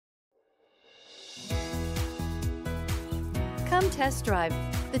Come test drive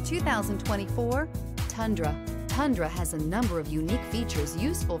the 2024 Tundra. Tundra has a number of unique features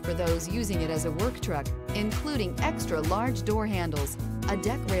useful for those using it as a work truck, including extra large door handles, a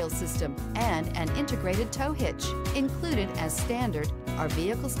deck rail system, and an integrated tow hitch. Included as standard are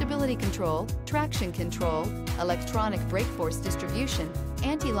vehicle stability control, traction control, electronic brake force distribution,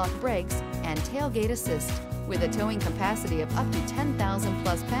 anti-lock brakes, and tailgate assist. With a towing capacity of up to 10,000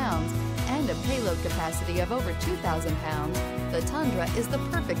 plus pounds and a payload capacity of over 2,000 pounds, the Tundra is the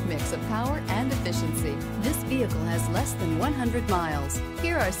perfect mix of power and efficiency. This vehicle has less than 100 miles.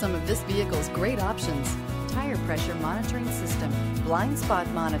 Here are some of this vehicle's great options: tire pressure monitoring system, blind spot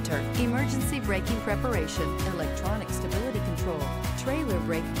monitor, emergency braking preparation, electronic stability control, trailer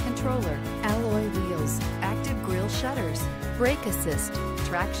brake controller, alloy wheels, active grille shutters, brake assist,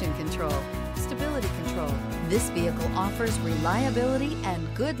 traction control, stability control. This vehicle offers reliability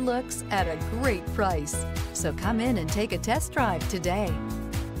and good looks at a great price. So come in and take a test drive today.